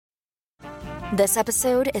This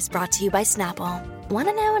episode is brought to you by Snapple. Want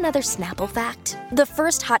to know another Snapple fact? The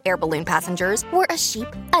first hot air balloon passengers were a sheep,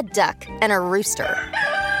 a duck, and a rooster.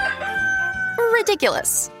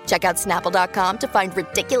 Ridiculous. Check out Snapple.com to find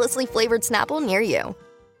ridiculously flavored Snapple near you.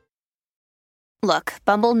 Look,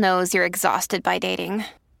 Bumble knows you're exhausted by dating.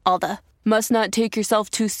 All the, must not take yourself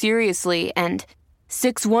too seriously, and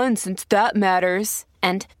 6'1" since that matters.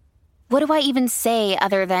 And what do I even say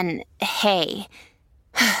other than, hey?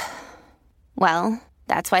 Well,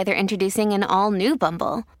 that's why they're introducing an all-new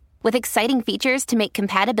Bumble, with exciting features to make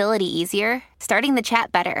compatibility easier, starting the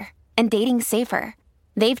chat better, and dating safer.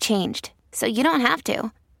 They've changed, so you don't have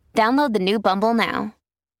to. Download the new Bumble now.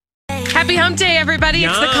 Happy Hump Day, everybody.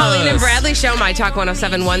 Yes. It's the Colleen and Bradley Show, My Talk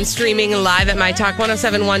 1071, streaming live at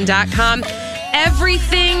MyTalk1071.com.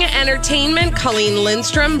 Everything Entertainment, Colleen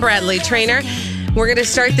Lindstrom, Bradley Trainer. We're going to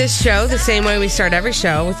start this show the same way we start every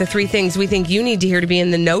show, with the three things we think you need to hear to be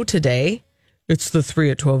in the know today. It's the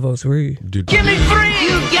 3 at 12:03. Give me 3!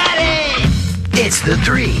 You got it! It's the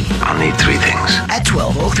 3. I'll need 3 things. At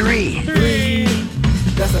 12:03. 3.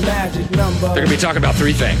 That's a magic number. They're going to be talking about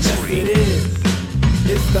 3 things. Yes, it is.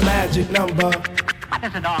 It's the magic number. What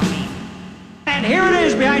does it all mean? And here it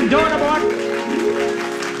is behind door number 1.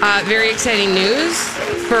 Very exciting news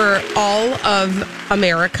for all of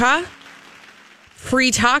America.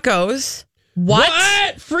 Free tacos.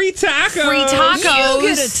 What? Free tacos? Free tacos. You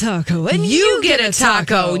get a taco. And you get a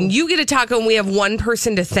taco. And you get a taco. And we have one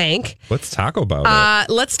person to thank. Let's talk about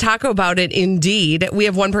it. Let's talk about it, indeed. We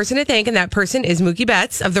have one person to thank, and that person is Mookie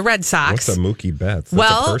Betts of the Red Sox. What's a Mookie Betts?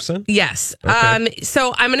 That's a person? Yes. Okay.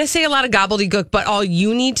 So I'm going to say a lot of gobbledygook, but all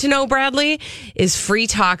you need to know, Bradley, is free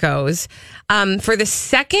tacos. For the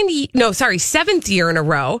 7th year in a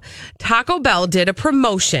row, Taco Bell did a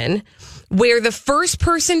promotion where the first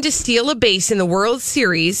person to steal a base in the World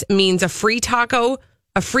Series means a free taco,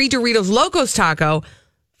 a free Doritos Locos taco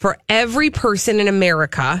for every person in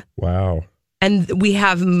America. Wow. And we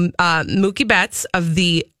have Mookie Betts of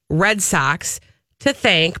the Red Sox to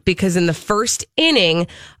thank, because in the first inning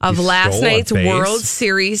of last night's World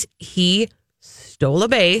Series, he stole a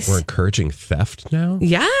base. We're encouraging theft now?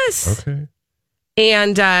 Yes. Okay.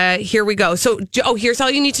 And here we go. So, here's all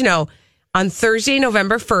you need to know. On Thursday,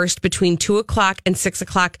 November 1st, between 2 o'clock and 6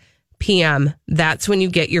 o'clock p.m., that's when you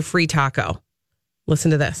get your free taco.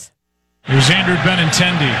 Listen to this. Here's Andrew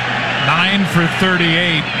Benintendi, 9 for 38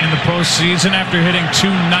 in the postseason after hitting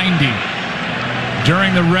 .290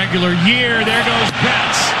 during the regular year. There goes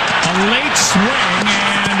Betts. A late swing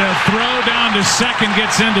and a throw down to second,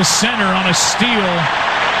 gets into center on a steal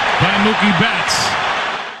by Mookie Betts.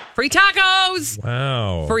 Free tacos!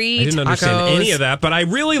 Wow. Free I didn't understand any of that, but I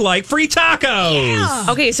really like free tacos. Yeah.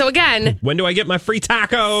 Okay, so again, when do I get my free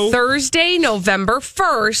taco? Thursday, November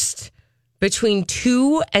 1st, between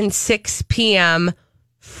 2 and 6 p.m.,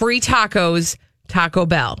 free tacos, Taco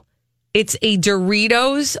Bell. It's a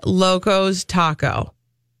Doritos Locos taco.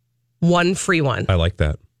 One free one. I like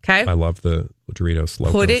that. Okay. I love the Doritos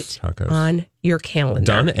Locos Put it tacos. on your calendar.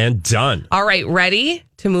 Done and done. All right, ready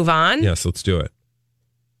to move on? Yes, let's do it.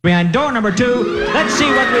 Behind door number 2, let's see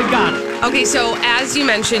what we've got. Okay, so as you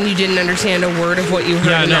mentioned, you didn't understand a word of what you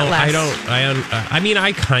heard in that last. I don't. I mean,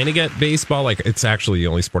 I kind of get baseball. Like, it's actually the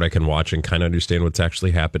only sport I can watch and kind of understand what's actually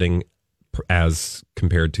happening as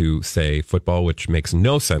compared to, say, football, which makes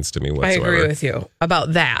no sense to me whatsoever. I agree with you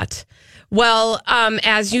about that. Well,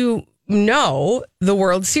 as you know, the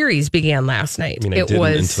World Series began last night. I mean, I didn't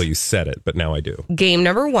until you said it, but now I do. Game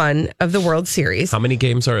number 1 of the World Series. How many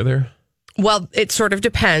games are there? Well, it sort of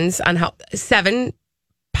depends on how 7,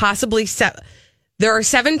 possibly 7. There are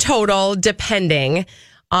 7 total, depending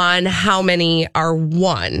on how many are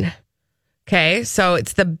won. Okay, so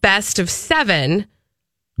it's the best of 7.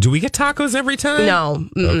 Do we get tacos every time? No,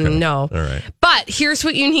 Okay. no. All right. But here's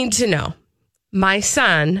what you need to know: my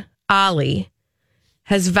son Ali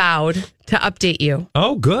has vowed to update you.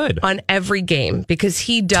 Oh, good. On every game, because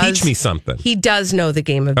he does. Teach me something. He does know the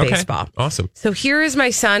game of baseball. Awesome. So here is my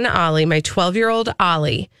son, Ollie, my 12-year-old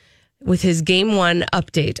Ollie, with his Game 1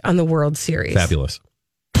 update on the World Series. Fabulous.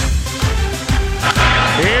 Here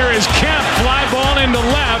is Kemp, fly ball into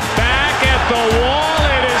left, back at the wall.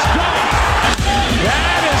 It is gone.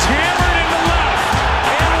 That is hammered into left.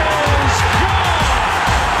 It is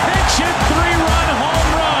gone. Pitch hit, 3-run home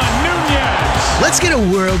run. Nunez. Let's get a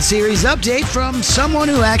World Series update from someone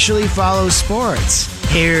who actually follows sports.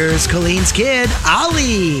 Here's Colleen's kid,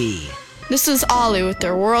 Ollie. This is Ollie with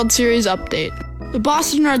their World Series update. The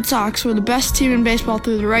Boston Red Sox were the best team in baseball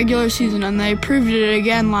through the regular season, and they proved it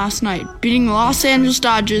again last night, beating the Los Angeles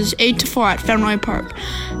Dodgers 8-4 at Fenway Park.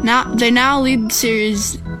 They now lead the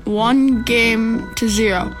series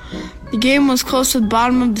 1-0. The game was close to the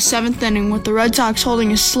bottom of the 7th inning, with the Red Sox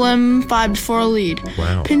holding a slim 5-4 lead.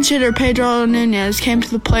 Wow. Pinch hitter Pedro Nunez came to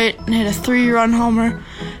the plate and hit a 3-run homer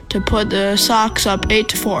to put the Sox up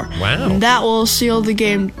 8-4. Wow. And that will seal the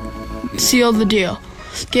deal.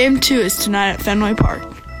 Game 2 is tonight at Fenway Park.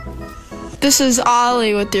 This is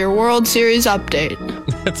Ollie with your World Series update.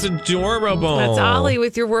 That's adorable. That's Ollie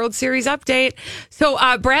with your World Series update. So,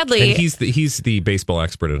 Bradley. And he's the baseball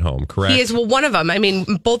expert at home, correct? He is, well, one of them. I mean,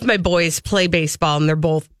 both my boys play baseball, and they're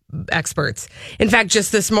both experts. In fact,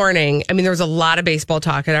 just this morning, I mean, there was a lot of baseball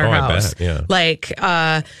talk at our house. I bet, yeah. Like,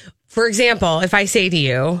 for example, if I say to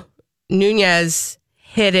you, Nunez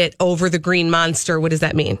hit it over the green monster, what does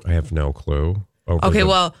that mean? I have no clue.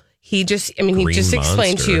 Well, he just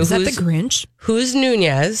explained to you. Is that the Grinch? Who's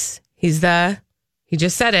Nunez? He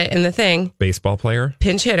just said it in the thing. Baseball player?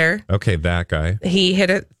 Pinch hitter. Okay, that guy. He hit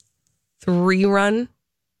a 3-run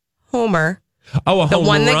homer. Oh, a home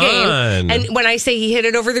won the run. game. And when I say he hit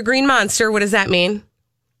it over the green monster, what does that mean?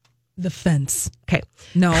 The fence. Okay.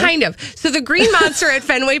 No. Kind of. So the Green Monster at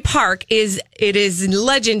Fenway Park is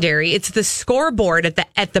legendary. It's the scoreboard at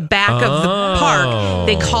the back of the park.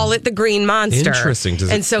 They call it the Green Monster. Interesting. Does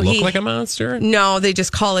it look like a monster? No, they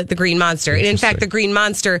just call it the Green Monster. And in fact, the Green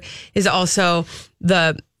Monster is also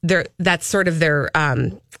that's sort of their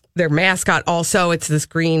mascot also. It's this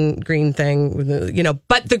green thing,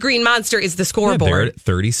 but the Green Monster is the scoreboard. Yeah, they're at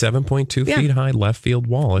 37.2 feet high left field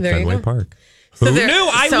wall at Fenway Park. Who knew?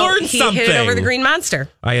 I learned something. He hit it over the Green Monster.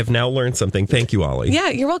 I have now learned something. Thank you, Ollie. Yeah,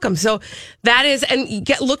 you're welcome. So that is, and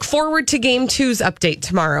look forward to Game 2's update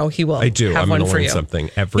tomorrow. He will. I do. Have I'm one going to for learn you. something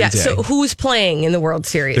every day. So who's playing in the World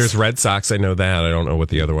Series? There's Red Sox. I know that. I don't know what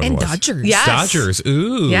the other one and was. Dodgers. Yes. Dodgers.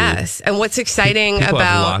 Ooh. Yes. And what's exciting People about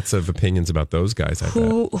have lots of opinions about those guys.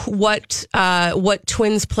 What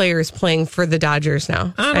Twins players playing for the Dodgers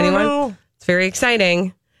now? Anyone? Know. It's very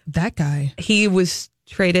exciting. That guy. He was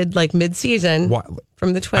traded like mid-season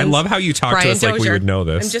from the Twins. I love how you talk to us like we would know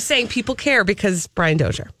this. I'm just saying people care because Brian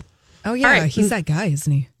Dozier. Oh, yeah. All right. He's that guy,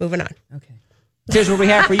 isn't he? Moving on. Okay. Here's what we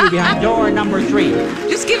have for you behind door number 3.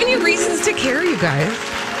 Just giving you reasons to care, you guys.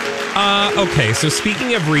 Okay, so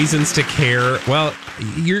speaking of reasons to care, well,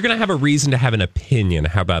 you're going to have a reason to have an opinion.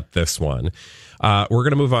 How about this one? We're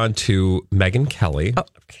going to move on to Megyn Kelly. Oh,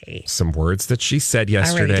 okay. Some words that she said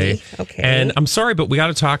yesterday. Alrighty. Okay. And I'm sorry, but we got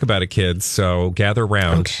to talk about it, kids. So gather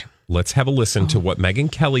around. Okay. Let's have a listen to what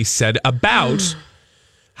Megyn Kelly said about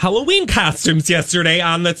Halloween costumes yesterday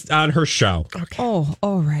on her show. Okay. Oh,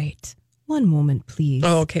 all right. One moment, please.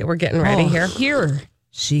 Oh, okay. We're getting ready here. Here.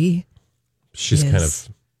 She's kind of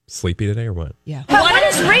sleepy today or what? Yeah. But what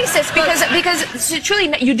is racist? Because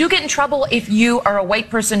truly, you do get in trouble if you are a white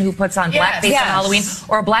person who puts on blackface for Halloween,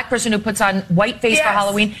 or a black person who puts on whiteface for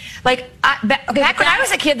Halloween. Like back when I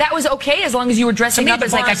was a kid, that was okay as long as you were dressing up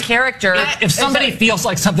as like a character. If somebody feels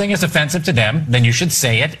like something is offensive to them, then you should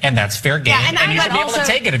say it, and that's fair game. Yeah, and you should be able to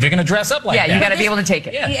take it if you're going to dress up like that. Yeah, you got to be able to take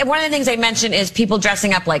it. Yeah. One of the things they mentioned is people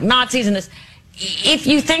dressing up like Nazis and this. If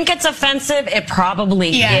you think it's offensive, it probably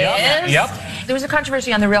is. Yep. There was a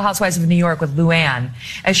controversy on The Real Housewives of New York with Luann,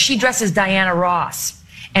 as she dresses Diana Ross,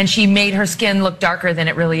 and she made her skin look darker than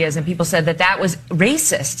it really is, and people said that was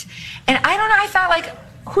racist. And I don't know, I thought, like,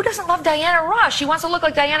 who doesn't love Diana Ross? She wants to look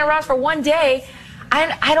like Diana Ross for one day.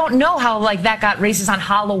 I don't know how, like, that got racist on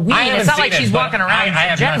Halloween. It's not like she's walking around in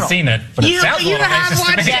I general. have not seen it, but it sounds a little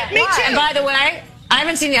racist to me. Me too. And by the way, I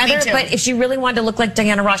haven't seen the other, but if she really wanted to look like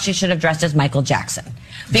Diana Ross, she should have dressed as Michael Jackson.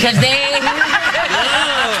 Because they...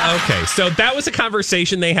 Okay, so that was a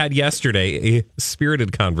conversation they had yesterday, a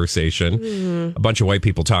spirited conversation. A bunch of white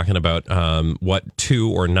people talking about what to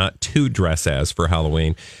or not to dress as for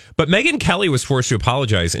Halloween. But Megyn Kelly was forced to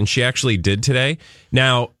apologize, and she actually did today.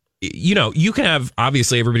 Now, you can have,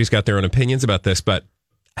 obviously, everybody's got their own opinions about this, but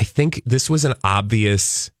I think this was an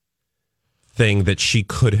obvious thing that she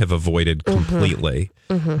could have avoided completely.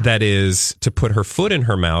 That is to put her foot in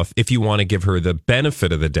her mouth. If you want to give her the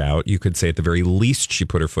benefit of the doubt, you could say at the very least she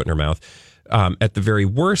put her foot in her mouth. At the very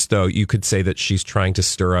worst, though, you could say that she's trying to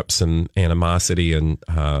stir up some animosity and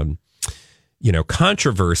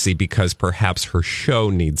controversy because perhaps her show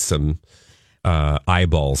needs some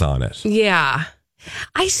eyeballs on it. Yeah.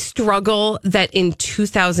 I struggle that in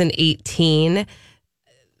 2018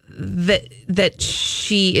 that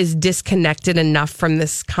she is disconnected enough from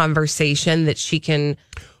this conversation that she can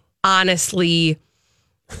honestly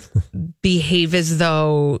behave as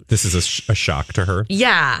though this is a shock to her.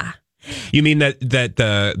 Yeah. You mean that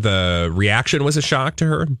the reaction was a shock to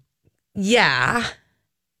her? Yeah.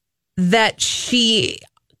 That she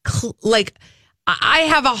I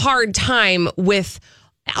have a hard time with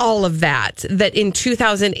all of that in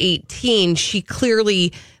 2018 she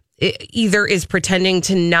clearly either is pretending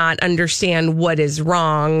to not understand what is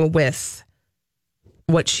wrong with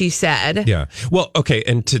what she said. Yeah. Well, okay.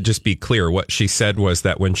 And to just be clear, what she said was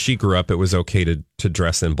that when she grew up, it was okay to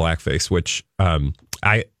dress in blackface, which I'm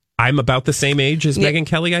about the same age as Megyn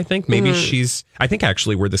Kelly, I think. Maybe I think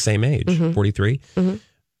actually we're the same age, 43.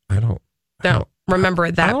 I don't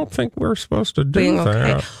remember that. I don't think we're supposed to do that.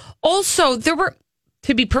 Okay. Also, there were,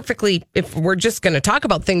 to be perfectly, if we're just going to talk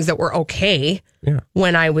about things that were okay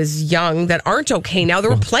when I was young that aren't okay now, there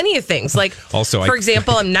were plenty of things. Like, also, for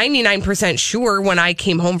example, I'm 99% sure when I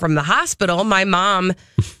came home from the hospital, my mom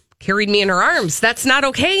carried me in her arms. That's not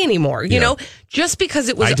okay anymore. You know, just because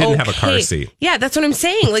it was okay. I didn't have a car seat. Yeah, that's what I'm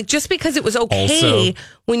saying. Like, just because it was okay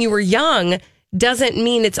when you were young doesn't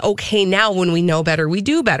mean it's okay now when we know better. We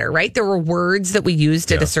do better, right? There were words that we used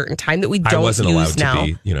at a certain time that we don't use now. I wasn't allowed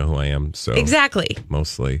to be, who I am. So exactly.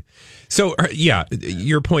 Mostly. So, yeah,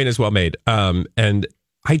 your point is well made. And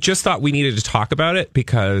I just thought we needed to talk about it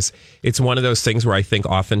because it's one of those things where I think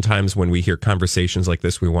oftentimes when we hear conversations like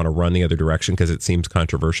this, we want to run the other direction because it seems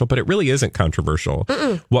controversial, but it really isn't controversial.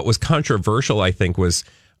 What was controversial, I think, was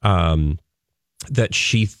that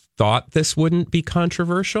she thought this wouldn't be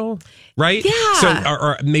controversial, right? Yeah. So,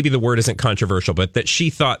 or maybe the word isn't controversial, but that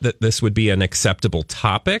she thought that this would be an acceptable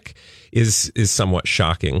topic is somewhat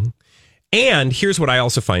shocking. And here's what I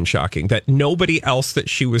also find shocking, that nobody else that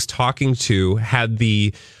she was talking to had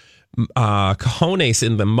the cojones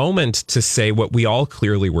in the moment to say what we all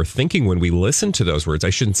clearly were thinking when we listened to those words.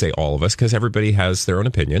 I shouldn't say all of us because everybody has their own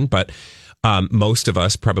opinion, but most of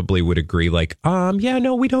us probably would agree like, yeah,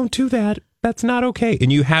 no, we don't do that. That's not okay.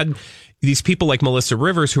 And you had these people like Melissa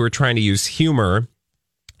Rivers who are trying to use humor,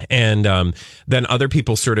 and then other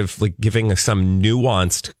people sort of like giving some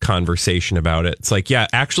nuanced conversation about it. It's like, yeah,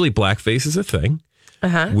 actually, blackface is a thing.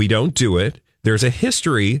 We don't do it. There's a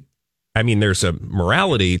history. I mean, there's a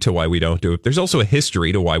morality to why we don't do it. There's also a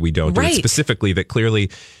history to why we don't do it. Specifically, that clearly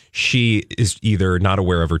she is either not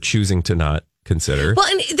aware of or choosing to not consider. Well,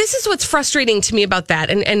 and this is what's frustrating to me about that.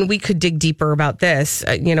 And we could dig deeper about this,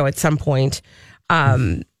 at some point.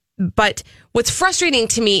 But what's frustrating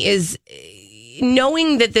to me is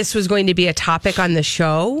knowing that this was going to be a topic on the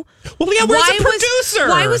show. Well, yeah, where's the producer?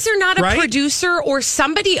 Why was there not a producer or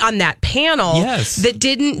somebody on that panel that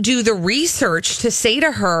didn't do the research to say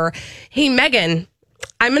to her, hey, Megyn,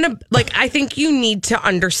 I think you need to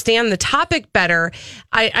understand the topic better.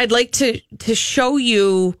 I'd like to show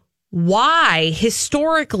you why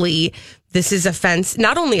historically this is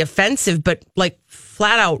not only offensive, but like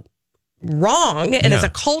flat out wrong. And as a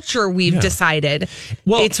culture, we've decided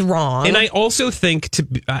it's wrong. And I also think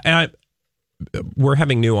we're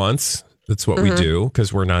having nuance. That's what we do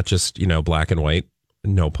because we're not just, black and white,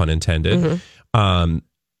 no pun intended.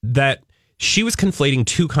 That she was conflating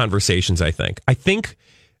two conversations, I think. I think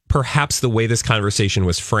perhaps the way this conversation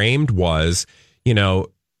was framed was,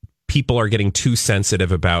 people are getting too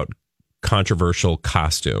sensitive about controversial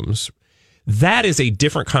costumes. That is a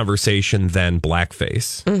different conversation than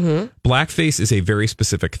blackface. Blackface is a very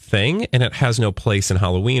specific thing, and it has no place in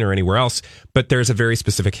Halloween or anywhere else, but there's a very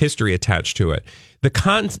specific history attached to it.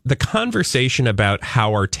 The conversation about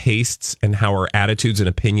how our tastes and how our attitudes and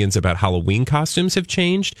opinions about Halloween costumes have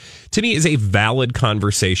changed, to me, is a valid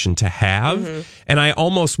conversation to have. And I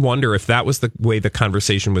almost wonder if that was the way the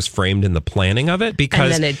conversation was framed in the planning of it,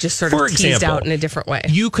 because and then it just sort of teased out in a different way.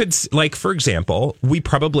 You could, like, for example, we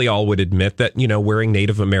probably all would admit that, wearing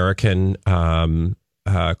Native American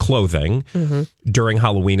clothing during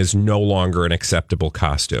Halloween is no longer an acceptable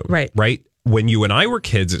costume. Right? When you and I were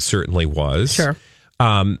kids, it certainly was. Sure.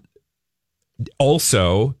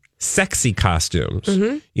 Also, sexy costumes,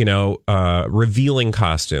 revealing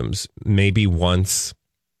costumes, maybe once.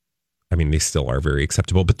 I mean, they still are very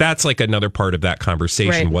acceptable, but that's like another part of that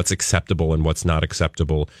conversation. What's acceptable and what's not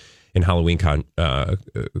acceptable in Halloween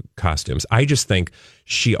costumes. I just think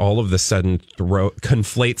she all of a sudden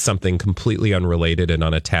conflates something completely unrelated and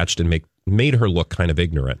unattached and made her look kind of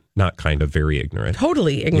ignorant. Not kind of, very ignorant.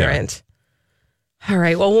 Totally ignorant. Yeah. All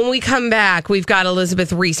right. Well, when we come back, we've got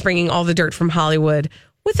Elizabeth Reese bringing all the dirt from Hollywood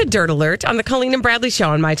with a Dirt Alert on the Colleen and Bradley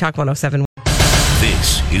Show on My Talk 107.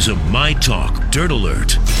 This is a My Talk Dirt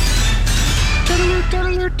Alert. Dirt Alert, Dirt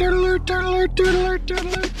Alert, Dirt Alert, Dirt Alert, Dirt Alert, Dirt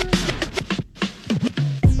Alert.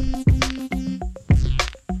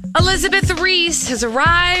 Elizabeth Reese has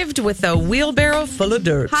arrived with a wheelbarrow full of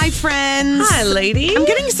dirt. Hi, friends. Hi, lady. I'm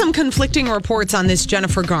getting some conflicting reports on this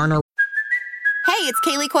Jennifer Garner. Hey, it's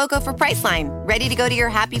Kaylee Cuoco for Priceline. Ready to go to your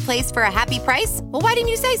happy place for a happy price? Well, why didn't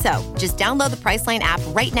you say so? Just download the Priceline app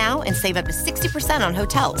right now and save up to 60% on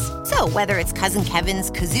hotels. So whether it's Cousin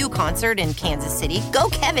Kevin's Kazoo Concert in Kansas City, go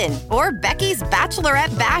Kevin, or Becky's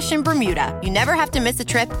Bachelorette Bash in Bermuda, you never have to miss a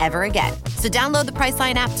trip ever again. So download the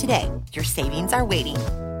Priceline app today. Your savings are waiting.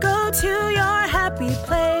 Go to your happy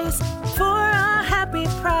place for a happy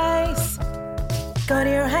price. Go to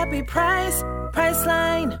your happy price,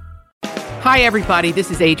 Priceline. Hi, everybody. This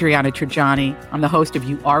is Adriana Trajani. I'm the host of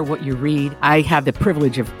You Are What You Read. I have the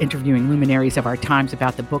privilege of interviewing luminaries of our times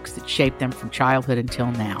about the books that shaped them from childhood until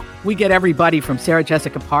now. We get everybody from Sarah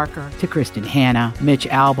Jessica Parker to Kristen Hanna, Mitch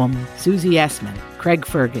Albom, Susie Essman, Craig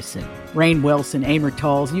Ferguson, Rainn Wilson, Amor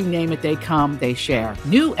Tolls, you name it, they come, they share.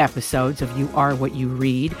 New episodes of You Are What You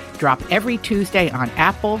Read drop every Tuesday on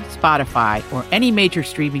Apple, Spotify, or any major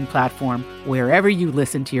streaming platform wherever you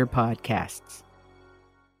listen to your podcasts.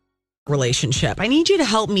 Relationship. I need you to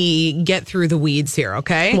help me get through the weeds here,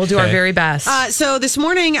 okay? We'll do our very best. So this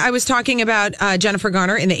morning I was talking about Jennifer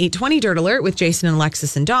Garner in the 820 Dirt Alert with Jason and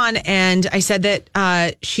Alexis and Dawn, and I said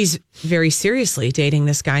that she's very seriously dating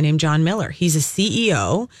this guy named John Miller. He's a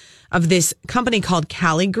CEO of this company called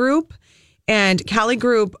Cali Group, and Cali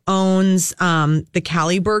Group owns the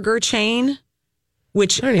Cali Burger chain,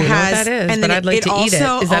 which I don't even know what that is, but I'd like to eat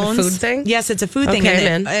it. Is that a food thing? Yes, it's a food thing.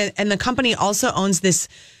 And the company also owns this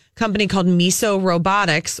company called Miso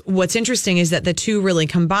Robotics. What's interesting is that the two really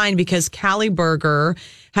combine because Cali Burger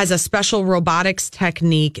has a special robotics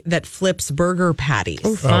technique that flips burger patties.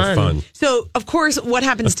 Oh, fun. So, of course, what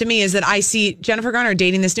happens to me is that I see Jennifer Garner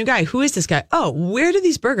dating this new guy. Who is this guy? Oh, where do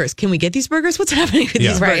these burgers? Can we get these burgers? What's happening with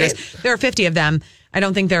these burgers? There are 50 of them. I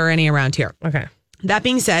don't think there are any around here. Okay. That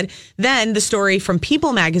being said, then the story from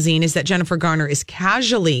People magazine is that Jennifer Garner is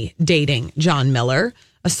casually dating John Miller,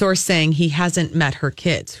 a source saying he hasn't met her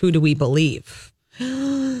kids. Who do we believe?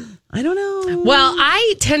 I don't know. Well,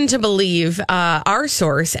 I tend to believe our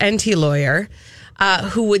source, NT Lawyer,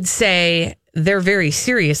 who would say they're very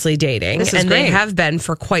seriously dating, and they have been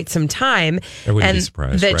for quite some time. I wouldn't be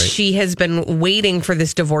surprised, that right? she has been waiting for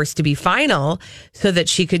this divorce to be final so that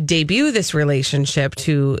she could debut this relationship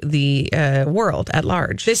to the world at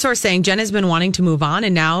large. This source saying Jen has been wanting to move on,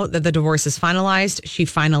 and now that the divorce is finalized, she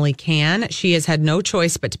finally can. She has had no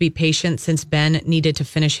choice but to be patient since Ben needed to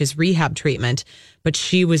finish his rehab treatment, but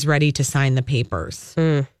she was ready to sign the papers.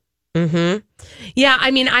 Mm-hmm. Yeah,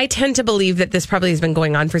 I mean, I tend to believe that this probably has been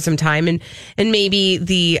going on for some time, and maybe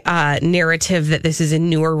the narrative that this is a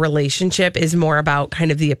newer relationship is more about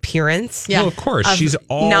kind of the appearance. Yeah, well, of course, she's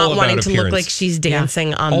all not about wanting appearance. to look like she's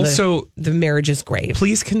dancing on also, the marriage's grave.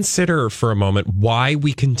 Please consider for a moment why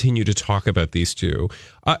we continue to talk about these two.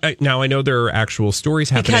 Now, I know there are actual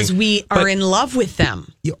stories happening because we are in love with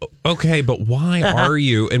them. Okay, but why are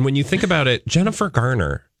you? And when you think about it, Jennifer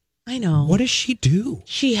Garner. I know. What does she do?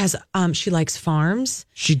 She has she likes farms.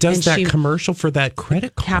 She does that commercial for that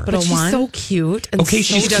credit card. Capital She's One. so cute. And Okay,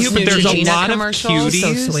 she's cute, but there's a lot of cuties.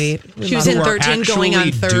 So sweet. She was in 13 going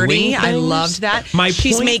on 30. I loved that.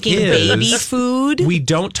 She's making baby food. We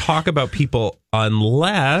don't talk about people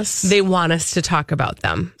unless they want us to talk about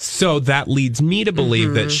them. So that leads me to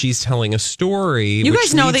believe that she's telling a story. You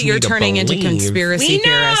guys know that you're turning into conspiracy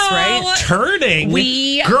theorists, right? Turning?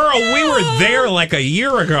 Girl, we were there like a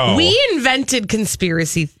year ago. We invented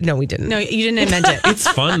conspiracy. No, we didn't. No, you didn't invent it. It's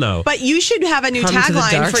fun, though. But you should have a new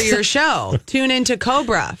tagline for your show. Tune into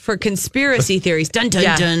Cobra for conspiracy theories. Dun, dun,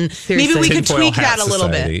 dun. Maybe we could tweak that a little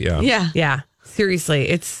bit. Yeah.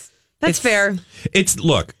 Seriously, that's fair.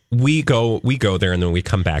 Look, we go there and then we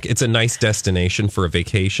come back. It's a nice destination for a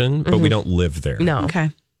vacation, but we don't live there. No. Okay.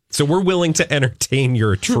 So we're willing to entertain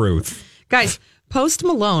your truth. Guys, Post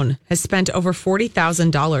Malone has spent over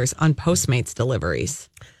 $40,000 on Postmates deliveries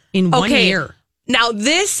in 1 year. Now,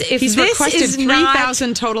 he's requested is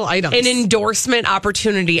 3,000 total items. An endorsement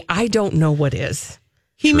opportunity. I don't know what is.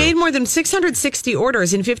 He made more than 660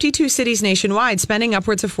 orders in 52 cities nationwide, spending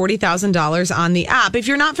upwards of $40,000 on the app. If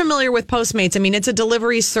you're not familiar with Postmates, I mean, it's a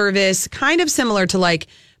delivery service kind of similar to like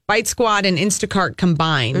Bite Squad and Instacart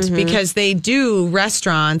combined because they do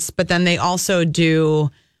restaurants, but then they also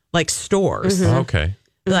do like stores. Okay.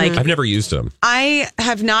 Like I've never used them. I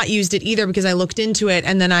have not used it either because I looked into it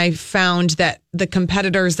and then I found that the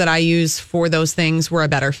competitors that I use for those things were a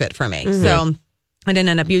better fit for me. So I didn't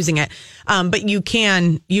end up using it. But you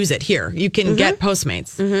can use it here. You can get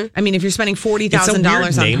Postmates. I mean, if you're spending $40,000 on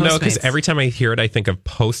Postmates. Name, though, because Postmates. every time I hear it, I think of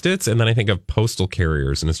Post-its and then I think of postal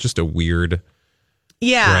carriers, and it's just a weird.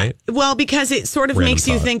 Yeah. Right? Well, because it sort of Random makes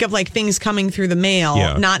you thought. think of like things coming through the mail,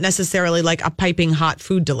 Yeah. not necessarily like a piping hot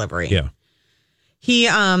food delivery. Yeah. He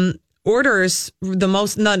orders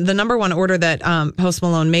the number one order that Post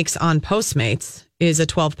Malone makes on Postmates is a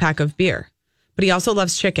 12-pack of beer. But he also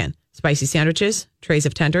loves chicken, spicy sandwiches, trays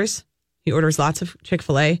of tenders. He orders lots of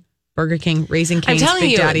Chick-fil-A, Burger King, Raising Cane's, I'm telling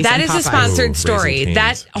Big you, Daddy's, that and is Popeyes. a sponsored story. Raising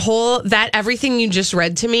Cane's. That everything you just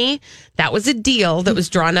read to me, that was a deal that was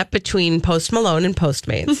drawn up between Post Malone and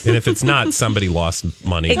Postmates. And if it's not, somebody lost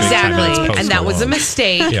money. Big time, Exactly. it's Post And that was a Malone.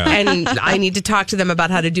 mistake. Yeah. And I need to talk to them about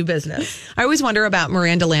how to do business. I always wonder about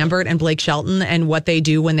Miranda Lambert and Blake Shelton and what they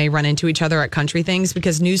do when they run into each other at country things,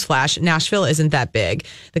 because newsflash, Nashville isn't that big.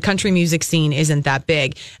 The country music scene isn't that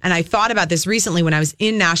big. And I thought about this recently when I was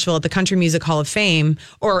in Nashville at the Country Music Hall of Fame,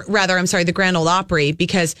 or rather, I'm sorry, the Grand Ole Opry,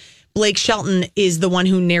 because Blake Shelton is the one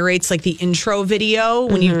who narrates like the intro video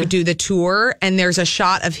when you do the tour. And there's a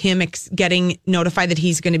shot of him getting notified that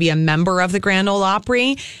he's going to be a member of the Grand Ole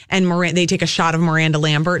Opry. And they take a shot of Miranda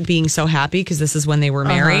Lambert being so happy because this is when they were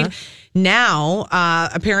married. Now,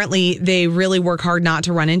 apparently, they really work hard not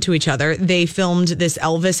to run into each other. They filmed this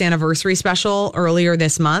Elvis anniversary special earlier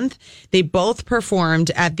this month. They both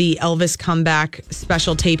performed at the Elvis comeback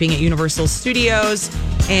special taping at Universal Studios.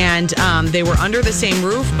 And they were under the same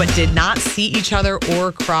roof, but did not see each other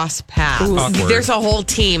or cross paths. Awkward. There's a whole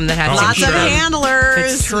team that has Lots to of keep them.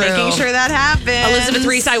 handlers It's true. making sure that happens. Elizabeth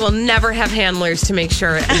Reese, I will never have handlers to make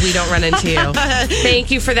sure we don't run into you.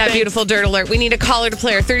 Thank you for that beautiful dirt alert. We need a caller to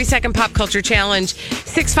play our 30-second pop culture challenge.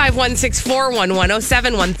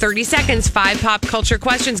 651-641-1071. 30 seconds, 5 pop culture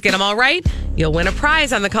questions. Get them all right. You'll win a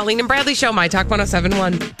prize on the Colleen and Bradley Show, My Talk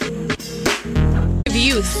 1071. Give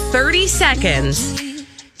you 30 seconds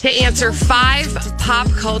to answer 5 pop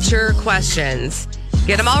culture questions.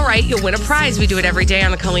 Get them all right. You'll win a prize. We do it every day on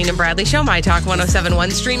the Colleen and Bradley Show, My Talk 1071,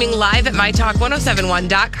 streaming live at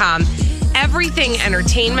mytalk1071.com. Everything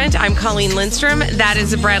Entertainment. I'm Colleen Lindstrom. That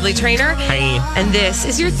is Bradley Trainer. Hey. And this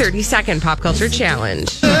is your 30-second pop culture challenge.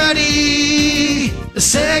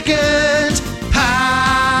 30-second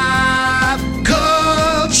pop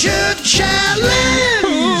culture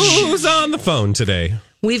challenge. Who's on the phone today?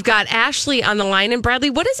 We've got Ashley on the line. And Bradley,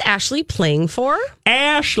 what is Ashley playing for?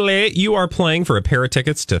 Ashley, you are playing for a pair of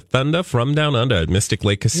tickets to Thunder from Down Under at Mystic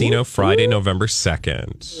Lake Casino, Friday, November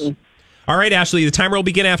 2nd. All right, Ashley, the timer will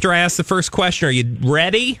begin after I ask the first question. Are you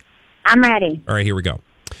ready? I'm ready. All right, here we go.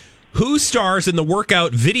 Who stars in the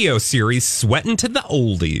workout video series Sweatin' to the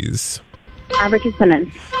Oldies? Richard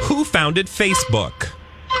Simmons. Who founded Facebook?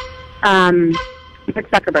 Mark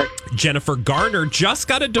Zuckerberg. Jennifer Garner just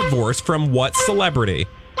got a divorce from what celebrity?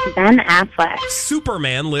 Ben Affleck.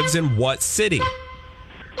 Superman lives in what city?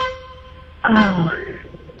 Oh.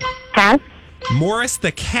 Pass. Morris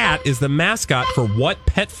the cat is the mascot for what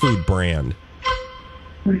pet food brand?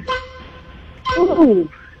 Ooh.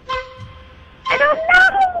 I don't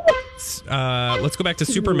know. Let's go back to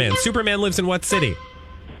Superman. Superman lives in what city?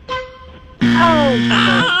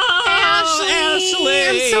 Ashley,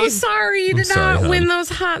 I'm so sorry you did not win those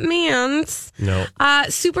hot mans. No.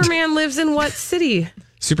 Superman lives in what city?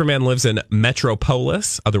 Superman lives in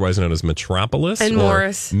Metropolis, otherwise known as Metropolis. And or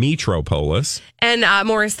Morris. Metropolis. And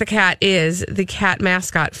Morris the cat is the cat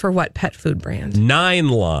mascot for what pet food brand? 9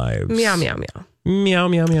 Lives. Meow, meow, meow. Meow,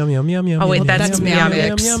 meow, meow, meow, meow, meow. Oh, wait, meow, that's meow, Meow meow,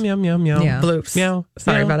 Mix. meow, meow, meow, meow. Yeah. Bloops. Meow.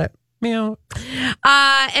 Sorry meow, about it. Meow.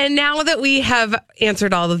 And now that we have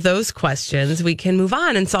answered all of those questions, we can move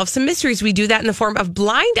on and solve some mysteries. We do that in the form of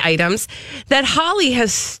blind items that Holly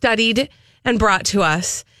has studied and brought to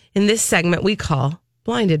us in this segment we call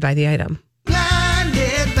Blinded by the Item.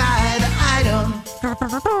 Blinded by the item.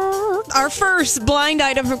 Our first blind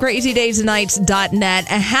item from crazydaysandnights.net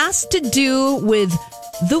has to do with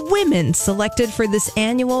the women selected for this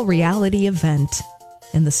annual reality event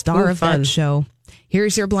and the star of that show.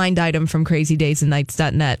 Here's your blind item from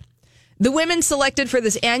crazydaysandnights.net. The women selected for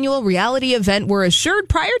this annual reality event were assured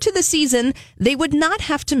prior to the season they would not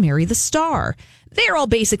have to marry the star. They're all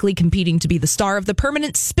basically competing to be the star of the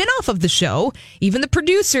permanent spinoff of the show. Even the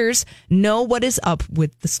producers know what is up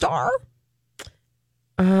with the star.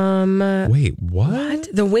 Wait, what?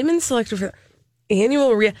 The women selected for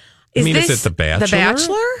annual is it The Bachelor? The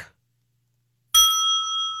Bachelor?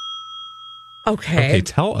 Okay,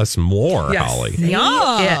 tell us more, Yes. Holly.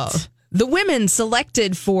 Yeah. The women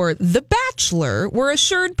selected for The Bachelor were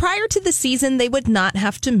assured prior to the season they would not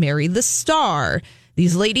have to marry the star.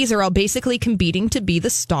 These ladies are all basically competing to be the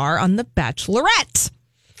star on The Bachelorette.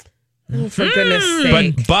 Oh, for goodness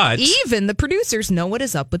sake. But even the producers know what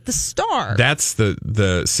is up with the star. that's the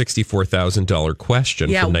 $64,000 question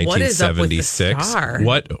Yeah, from what is up with the 1976. star?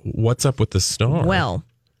 What's up with the star? Well,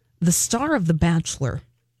 the star of The Bachelor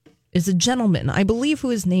is a gentleman, I believe, who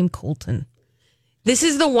is named Colton. This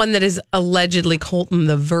is the one that is allegedly Colton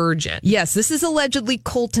the Virgin. Yes, this is allegedly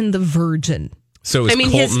Colton the Virgin. So is Colton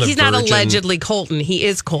he's not allegedly Colton. He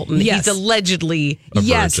is Colton. Yes. He's allegedly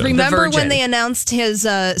Yes, the remember Virgin. when they announced his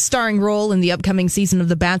starring role in the upcoming season of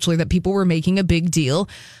The Bachelor that people were making a big deal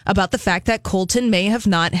about the fact that Colton may have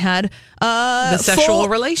not had the sexual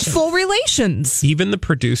relations. Full relations. Even the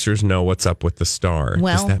producers know what's up with the star.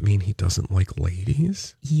 Well- Does that mean he doesn't like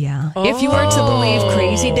ladies? Yeah. If you were to believe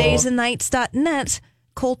crazydaysandnights.net,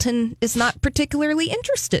 Colton is not particularly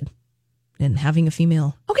interested in having a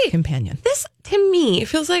female companion. This, to me,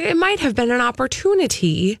 feels like it might have been an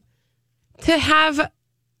opportunity to have,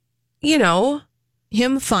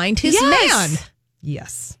 him find his man.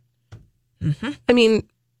 Yes. Mm-hmm. I mean,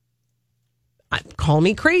 call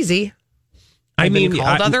me crazy. I've been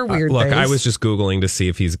called other weird look, things. I was just Googling to see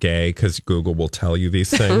if he's gay because Google will tell you these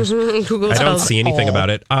things. Google I don't tells see anything all. about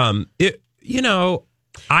it.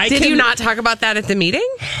 Did you not talk about that at the meeting?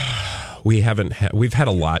 We haven't. We've had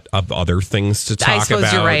a lot of other things to talk suppose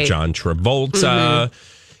about. you're right. John Travolta,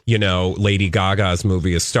 Lady Gaga's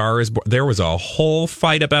movie A Star Is Born. There was a whole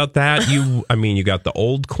fight about that. You got the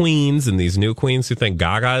old queens and these new queens who think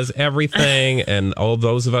Gaga is everything, and all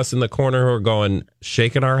those of us in the corner who are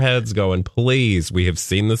shaking our heads, going, "Please, we have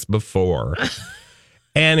seen this before."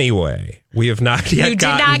 Anyway, we have not yet. You did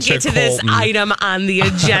not get to this item on the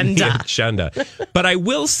agenda. But I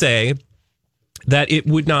will say that it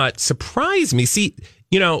would not surprise me. See,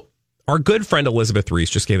 our good friend Elizabeth Reese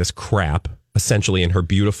just gave us crap, essentially, in her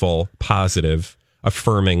beautiful, positive,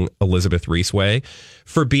 affirming Elizabeth Reese way,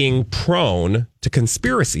 for being prone to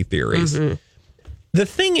conspiracy theories. Mm-hmm. The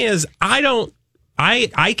thing is,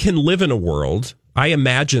 I can live in a world, I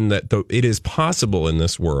imagine that it is possible in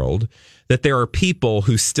this world that there are people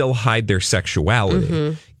who still hide their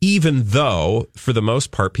sexuality, even though, for the most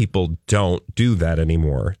part, people don't do that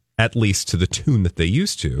anymore. At least to the tune that they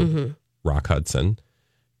used to, Rock Hudson,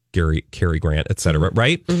 Cary Grant, etc.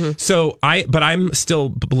 Right? Mm-hmm. So I'm still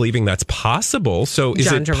believing that's possible. So is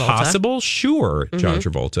John it Travolta. possible? Sure, John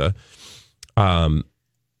Travolta.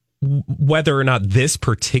 Whether or not this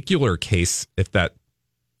particular case, if that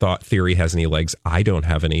thought theory has any legs, I don't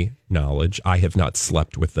have any knowledge. I have not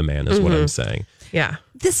slept with the man, is what I'm saying. Yeah.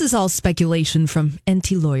 This is all speculation from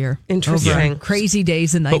NT Lawyer. Interesting. Crazy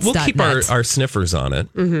Days and Nights. But we'll keep our sniffers on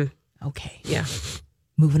it. Mm-hmm. Okay. Yeah.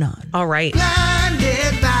 Moving on. All right.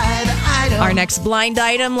 Our next blind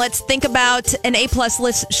item. Let's think about an A-plus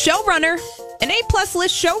list showrunner. An A-plus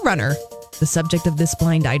list showrunner. The subject of this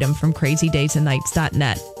blind item from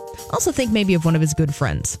crazydaysandnights.net. Also think maybe of one of his good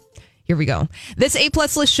friends. Here we go. This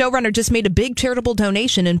A-plus list showrunner just made a big charitable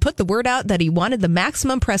donation and put the word out that he wanted the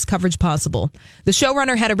maximum press coverage possible. The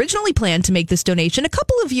showrunner had originally planned to make this donation a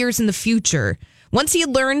couple of years in the future. Once he had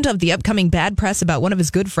learned of the upcoming bad press about one of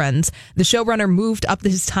his good friends, the showrunner moved up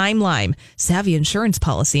his timeline, savvy insurance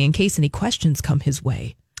policy in case any questions come his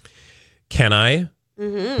way. Can I?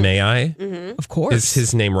 Mm-hmm. May I? Mm-hmm. Of course. Is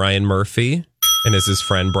his name Ryan Murphy? And is his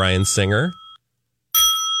friend Bryan Singer?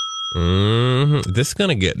 This is going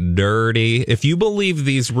to get dirty. If you believe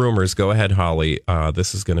these rumors, go ahead, Holly.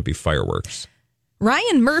 This is going to be fireworks.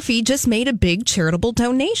 Ryan Murphy just made a big charitable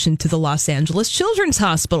donation to the Los Angeles Children's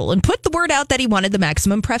Hospital and put the word out that he wanted the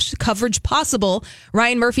maximum press coverage possible.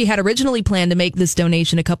 Ryan Murphy had originally planned to make this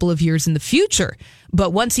donation a couple of years in the future.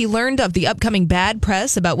 But once he learned of the upcoming bad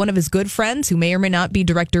press about one of his good friends, who may or may not be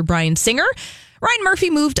director Bryan Singer, Ryan Murphy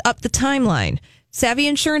moved up the timeline. Savvy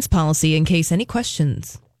insurance policy in case any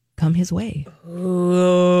questions come his way.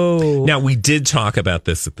 Oh. Now, we did talk about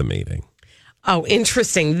this at the meeting. Oh,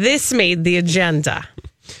 interesting. This made the agenda.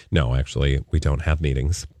 No, actually, we don't have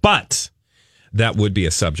meetings, but that would be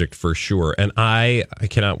a subject for sure. And I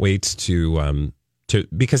cannot wait to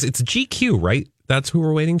because it's GQ, right? That's who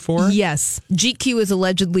we're waiting for? Yes. GQ is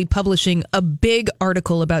allegedly publishing a big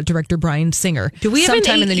article about director Bryan Singer. Do we have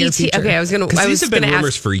sometime an in the near ET? future? Okay, I was going to. These have been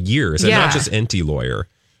rumors for years, and not just NT Lawyer.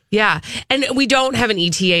 Yeah, and we don't have an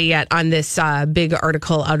ETA yet on this big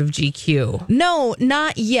article out of GQ. No,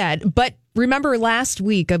 not yet. But remember last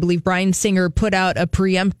week, I believe Bryan Singer put out a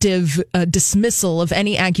preemptive dismissal of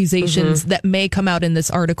any accusations that may come out in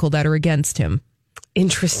this article that are against him.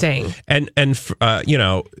 Interesting. And you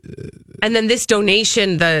know, and then this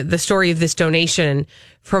donation, the story of this donation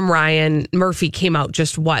from Ryan Murphy came out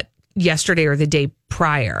just yesterday or the day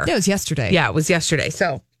prior. Yeah, it was yesterday. Yeah, it was yesterday.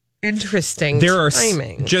 So interesting. There are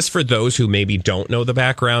timing. Just for those who maybe don't know the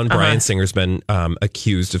background, Bryan Singer's been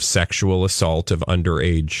accused of sexual assault of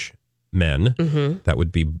underage men. That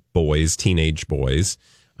would be boys, teenage boys.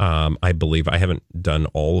 I believe I haven't done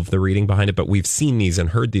all of the reading behind it, but we've seen these and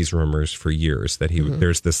heard these rumors for years that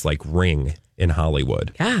there's this like ring in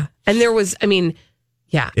Hollywood. Yeah. And there was,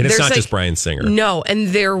 Yeah. And it's There's not just Bryan Singer. No. And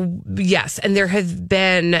there have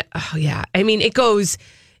been, I mean, it goes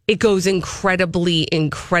incredibly,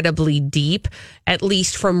 incredibly deep, at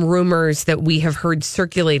least from rumors that we have heard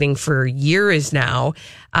circulating for years now.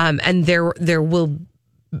 And there will,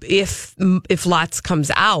 if lots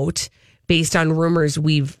comes out, based on rumors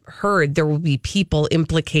we've heard, there will be people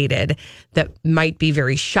implicated that might be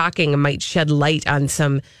very shocking and might shed light on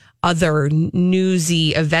some other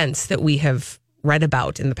newsy events that we have read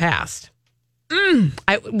about in the past.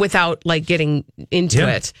 Without getting into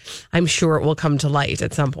it, I'm sure it will come to light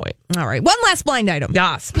at some point. All right. One last blind item.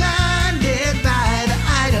 Yes. Blinded by the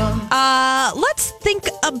item. Let's think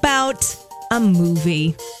about a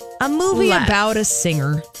movie. A movie about a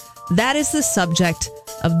singer. That is the subject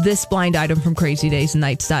of this blind item from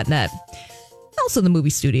crazydaysandnights.net. Also the movie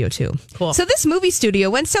studio, too. Cool. So this movie studio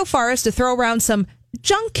went so far as to throw around some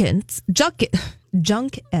junkets.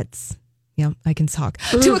 Yeah, I can talk.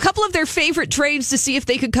 To a couple of their favorite trades to see if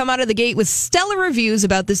they could come out of the gate with stellar reviews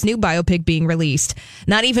about this new biopic being released.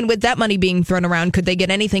 Not even with that money being thrown around could they get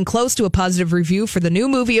anything close to a positive review for the new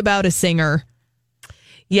movie about a singer.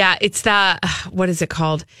 Yeah, it's what is it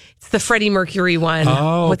called? It's the Freddie Mercury one.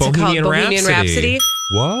 Oh, what's Bohemian it called? Bohemian Rhapsody.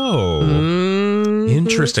 Whoa.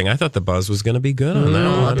 Interesting. I thought the buzz was going to be good on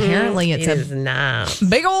that one. Apparently it's a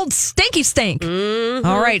big old stinky stink.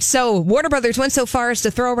 All right, so Warner Brothers went so far as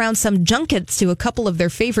to throw around some junkets to a couple of their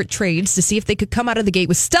favorite trades to see if they could come out of the gate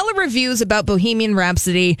with stellar reviews about Bohemian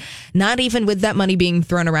Rhapsody. Not even with that money being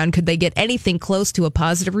thrown around could they get anything close to a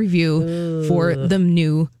positive review for the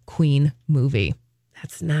new Queen movie.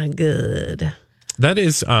 That's not good. That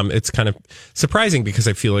is, it's kind of surprising because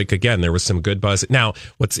I feel like, again, there was some good buzz. Now,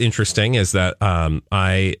 what's interesting is that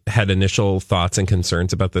I had initial thoughts and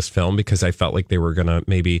concerns about this film because I felt like they were going to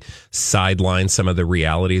maybe sideline some of the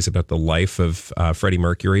realities about the life of Freddie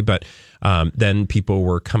Mercury. But then people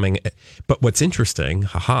were coming. But what's interesting,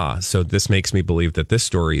 so this makes me believe that this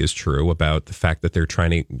story is true about the fact that they're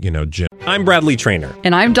trying to, I'm Bradley Trainer.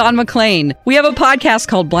 And I'm Don McClain. We have a podcast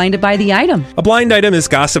called Blinded by the Item. A blind item is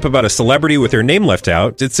gossip about a celebrity with their name left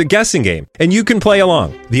out. It's a guessing game, and you can play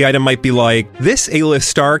along. The item might be like, this A-list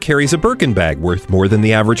star carries a Birkin bag worth more than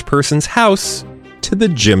the average person's house to the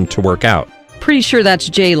gym to work out. Pretty sure that's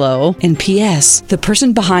J-Lo. And P.S. the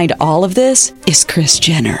person behind all of this is Kris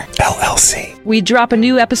Jenner, LLC. We drop a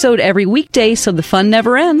new episode every weekday so the fun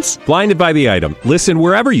never ends. Blinded by the Item. Listen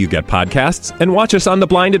wherever you get podcasts and watch us on the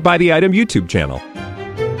Blinded by the Item YouTube channel.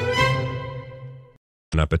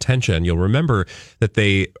 Up attention, you'll remember that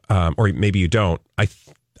they, or maybe you don't, I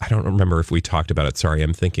don't remember if we talked about it. Sorry,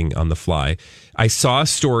 I'm thinking on the fly. I saw a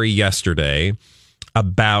story yesterday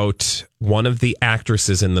about one of the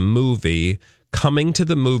actresses in the movie coming to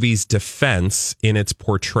the movie's defense in its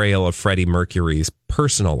portrayal of Freddie Mercury's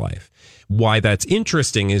personal life. Why that's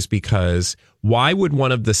interesting is because why would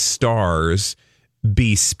one of the stars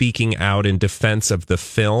be speaking out in defense of the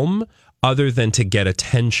film other than to get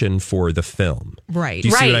attention for the film? Right. Do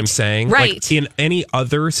you see what I'm saying? Right. Like in any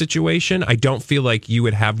other situation, I don't feel like you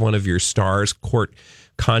would have one of your stars court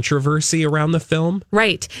controversy around the film.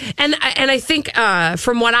 Right. And I think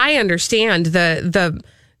from what I understand, the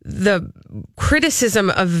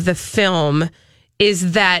criticism of the film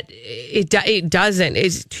is that it doesn't,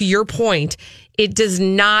 is to your point, it does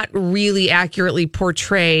not really accurately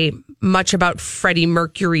portray much about Freddie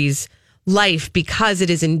Mercury's life because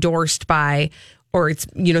it is endorsed by, or it's,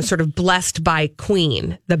 sort of blessed by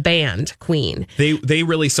Queen, the band Queen. They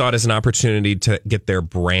really saw it as an opportunity to get their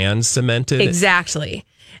brand cemented. Exactly.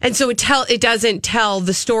 And so it doesn't tell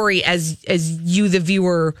the story as you, the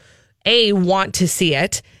viewer, A, want to see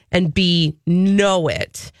it, and B, know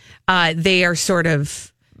it. They are sort of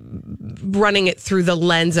running it through the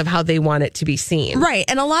lens of how they want it to be seen. Right.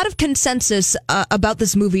 And a lot of consensus about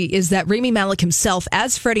this movie is that Rami Malek himself,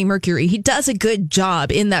 as Freddie Mercury, he does a good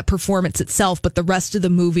job in that performance itself, but the rest of the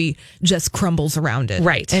movie just crumbles around it.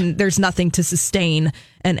 Right. And there's nothing to sustain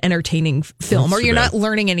an entertaining film, or you're not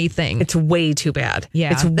learning anything. It's way too bad.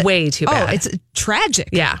 Yeah. It's way too bad. Oh, it's tragic.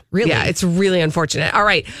 Yeah. Really. Yeah, it's really unfortunate. All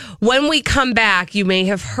right. When we come back, you may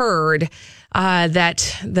have heard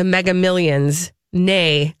that the Mega Millions,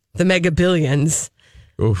 nay, the Mega Billions,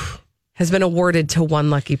 has been awarded to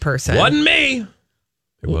one lucky person. Wasn't me.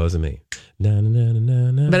 It wasn't me. Na, na, na,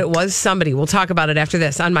 na, na. But it was somebody. We'll talk about it after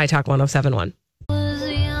this on My Talk 1071. A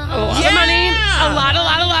lot of money. A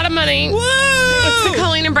lot of money. Woo! It's the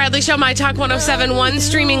Colleen and Bradley Show, My Talk 1071,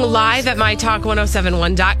 streaming live at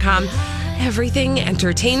MyTalk1071.com. Everything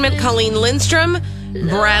entertainment. Colleen Lindstrom,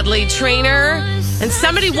 Bradley Trainer. And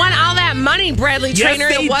somebody won all that money, Bradley Trainer.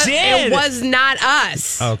 They did. It was not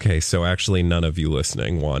us. Okay, so actually none of you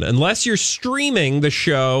listening won. Unless you're streaming the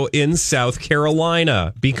show in South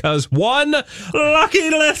Carolina. Because one lucky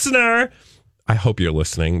listener... I hope you're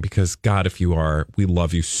listening because, God, if you are, we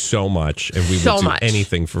love you so much and we would do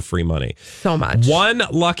anything for free money. So much. One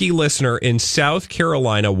lucky listener in South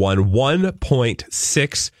Carolina won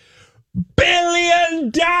 $1.6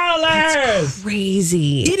 billion. That's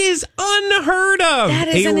crazy. It is unheard of. That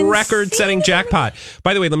is a record-setting jackpot.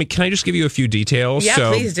 By the way, can I just give you a few details?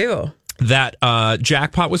 Yeah, please do. That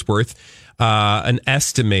jackpot was worth an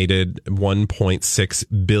estimated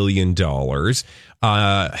 $1.6 billion.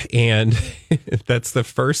 And that's the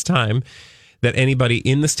first time that anybody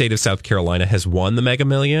in the state of South Carolina has won the Mega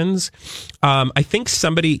Millions. I think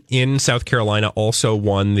somebody in South Carolina also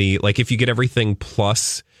won if you get everything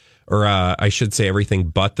plus, or I should say everything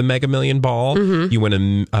but the Mega Million ball, you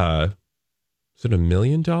win is it $1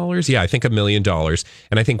 million? Yeah, I think $1 million.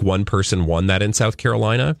 And I think one person won that in South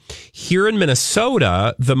Carolina. Here in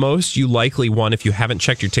Minnesota, the most you likely won, if you haven't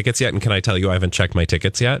checked your tickets yet, and can I tell you I haven't checked my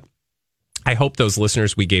tickets yet? I hope those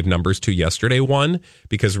listeners we gave numbers to yesterday won,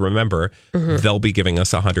 because remember, they'll be giving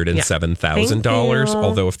us $107,000.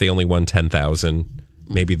 Although if they only won $10,000,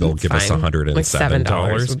 maybe they'll give us $107. Like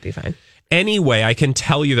 $7 would be fine. Anyway, I can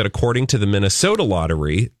tell you that according to the Minnesota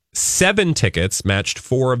Lottery, 7 tickets matched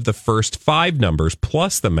 4 of the first 5 numbers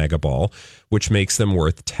plus the Mega Ball, which makes them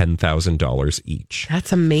worth $10,000 each.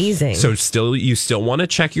 That's amazing. So you still want to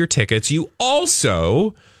check your tickets. You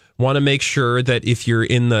also want to make sure that if you're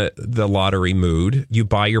in the lottery mood, you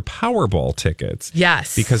buy your Powerball tickets.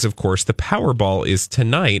 Yes. Because, of course, the Powerball is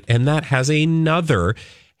tonight, and that has another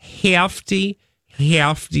hefty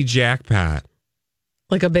jackpot.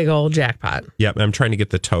 Like a big old jackpot. Yep, I'm trying to get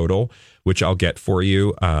the total, which I'll get for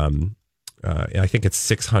you. I think it's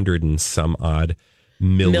 $600 and some odd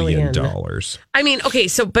million. I mean, okay,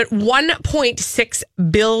 but $1.6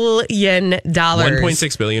 billion.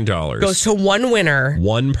 $1.6 billion goes to one winner.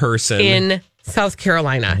 One person. In South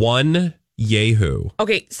Carolina. One yahoo.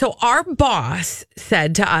 Okay, so our boss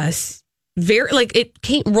said to us,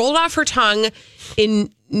 rolled off her tongue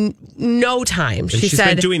in no time. And she's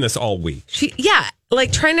been doing this all week.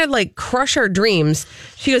 Trying to crush our dreams.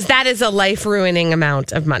 She goes, that is a life-ruining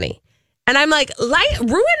amount of money. And I'm like,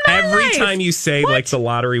 ruin my life. Every time you say the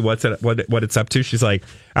lottery, what it's up to, she's like,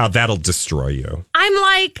 oh, that'll destroy you. I'm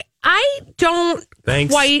like, I don't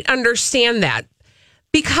quite understand that.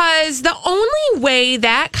 Because the only way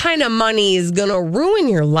that kind of money is going to ruin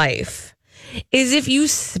your life is if you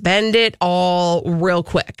spend it all real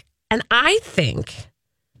quick. And I think,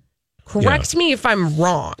 correct me if I'm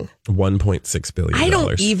wrong, $1.6 billion. I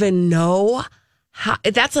don't even know how.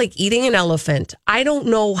 That's like eating an elephant. I don't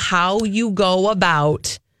know how you go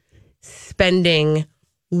about spending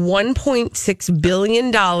 $1.6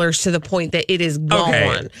 billion to the point that it is gone.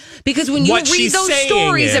 Okay. Because when you read those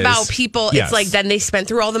stories about people, it's like then they spent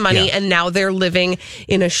through all the money and now they're living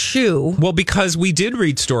in a shoe. Well, because we did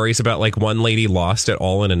read stories about one lady lost it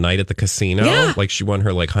all in a night at the casino. Yeah. She won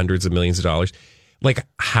her hundreds of millions of dollars.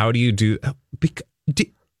 How do you do?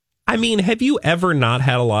 I mean, have you ever not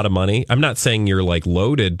had a lot of money? I'm not saying you're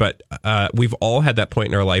loaded, but we've all had that point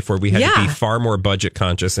in our life where we had to be far more budget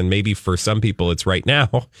conscious. And maybe for some people it's right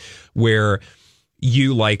now where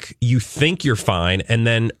you think you're fine. And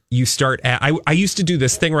then you start, I used to do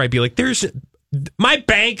this thing where I'd be like, my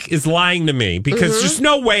bank is lying to me because there's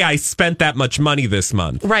no way I spent that much money this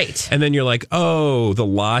month. Right. And then you're like, oh, the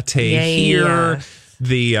latte here. Yeah.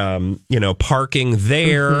 The, parking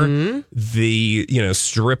there, the,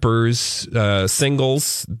 strippers,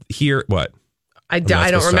 singles here. What? I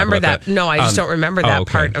don't remember that. No, I just don't remember that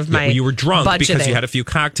part of my You were drunk budgeting. Because you had a few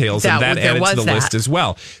cocktails and that added to the list as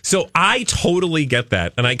well. So I totally get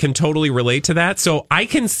that. And I can totally relate to that. So I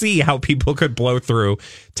can see how people could blow through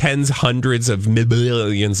tens, hundreds of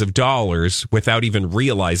millions of dollars without even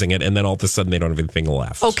realizing it. And then all of a sudden they don't have anything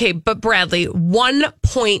left. Okay, but Bradley, 1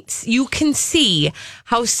 point, you can see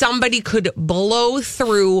how somebody could blow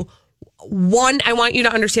through I want you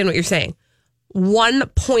to understand what you're saying.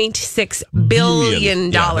 $1.6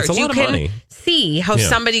 billion. Yeah, that's a lot of money. See how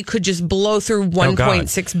somebody could just blow through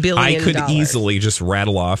 $1.6 billion. I could easily just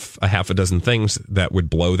rattle off a half a dozen things that would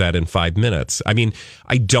blow that in 5 minutes. I mean,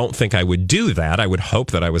 I don't think I would do that. I would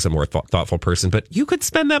hope that I was a more thoughtful person, but you could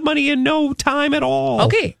spend that money in no time at all.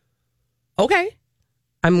 Okay.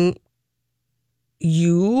 I'm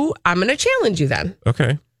going to challenge you then.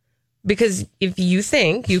 Okay. Because if you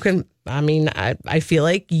think you can, I feel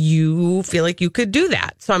like you could do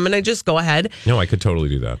that. So I'm going to just go ahead. No, I could totally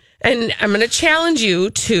do that. And I'm going to challenge you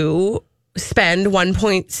to spend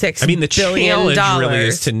 $1.6 I mean, the billion. challenge really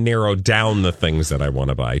is to narrow down the things that I want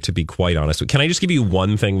to buy, to be quite honest. Can I just give you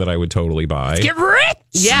one thing that I would totally buy? Get rich!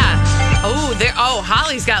 Yeah.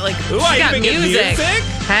 Holly's got she got music.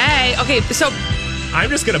 Hey, okay, so I'm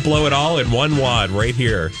just going to blow it all in one wad right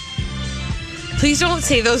here. Please don't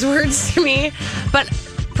say those words to me, but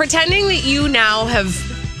pretending that you now have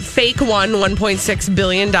fake won $1.6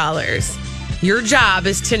 billion, your job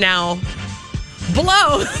is to now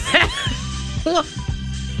blow that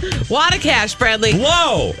wad of cash, Bradley.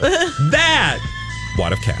 Blow that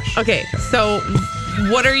wad of cash. Okay, so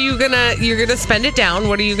what are you you're gonna spend it down?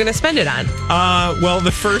 What are you gonna spend it on? Well,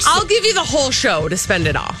 the first... I'll give you the whole show to spend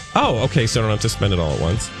it all. Oh, okay, so I don't have to spend it all at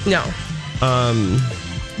once. No.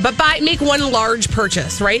 But make one large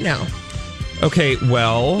purchase right now. Okay,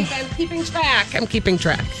 well... I'm keeping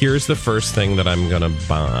track. Here's the first thing that I'm going to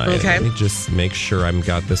buy. Okay. Let me just make sure I've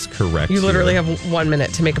got this correct. You literally have 1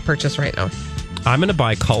 minute to make a purchase right now. I'm going to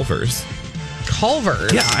buy Culver's.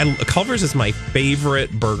 Culver's? Yeah, Culver's is my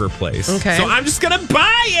favorite burger place. Okay. So I'm just going to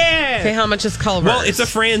buy it! Okay, how much is Culver's? Well, it's a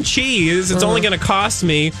franchise. It's only going to cost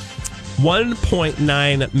me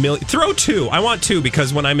 $1.9 million. Throw two. I want two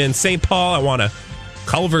because when I'm in St. Paul, I want a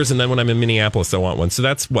Culver's, and then when I'm in Minneapolis, I want one. So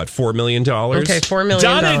that's what, $4 million? Okay, $4 million.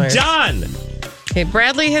 Done and done. Okay,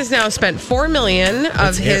 Bradley has now spent $4 million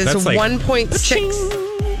of his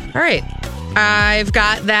 1.6. All right, I've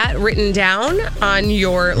got that written down on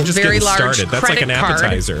your very large credit That's like an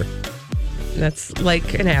appetizer. Card. That's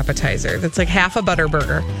like an appetizer. That's like half a butter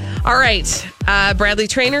burger. All right. Bradley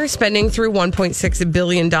Traynor spending through $1.6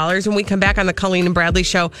 billion. When we come back on the Colleen and Bradley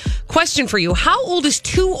Show, question for you. How old is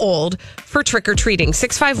too old for trick-or-treating?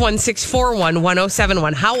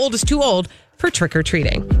 651-641-1071. How old is too old for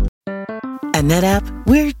trick-or-treating? At NetApp,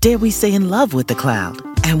 we're, dare we say, in love with the cloud.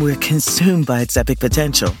 And we're consumed by its epic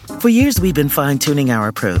potential. For years, we've been fine-tuning our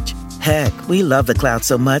approach. Heck, we love the cloud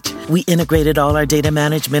so much, we integrated all our data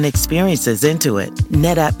management experiences into it.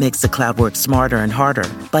 NetApp makes the cloud work smarter and harder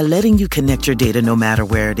by letting you connect your data no matter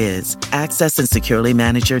where it is, access and securely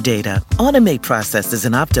manage your data, automate processes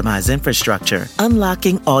and optimize infrastructure,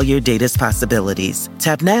 unlocking all your data's possibilities.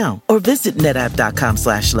 Tap now or visit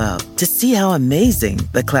netapp.com/love to see how amazing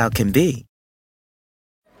the cloud can be.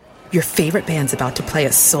 Your favorite band's about to play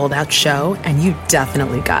a sold-out show, and you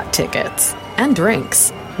definitely got tickets. And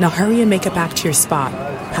drinks. Now hurry and make it back to your spot.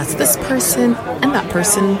 Past this person and that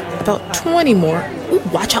person. About 20 more. Ooh,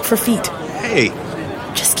 watch out for feet. Hey.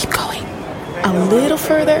 Just keep going. A little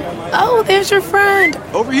further. Oh, there's your friend.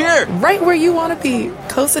 Over here. Right where you want to be.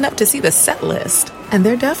 Close enough to see the set list. And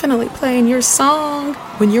they're definitely playing your song.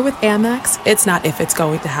 When you're with Amex, it's not if it's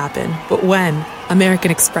going to happen, but when. American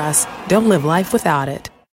Express. Don't live life without it.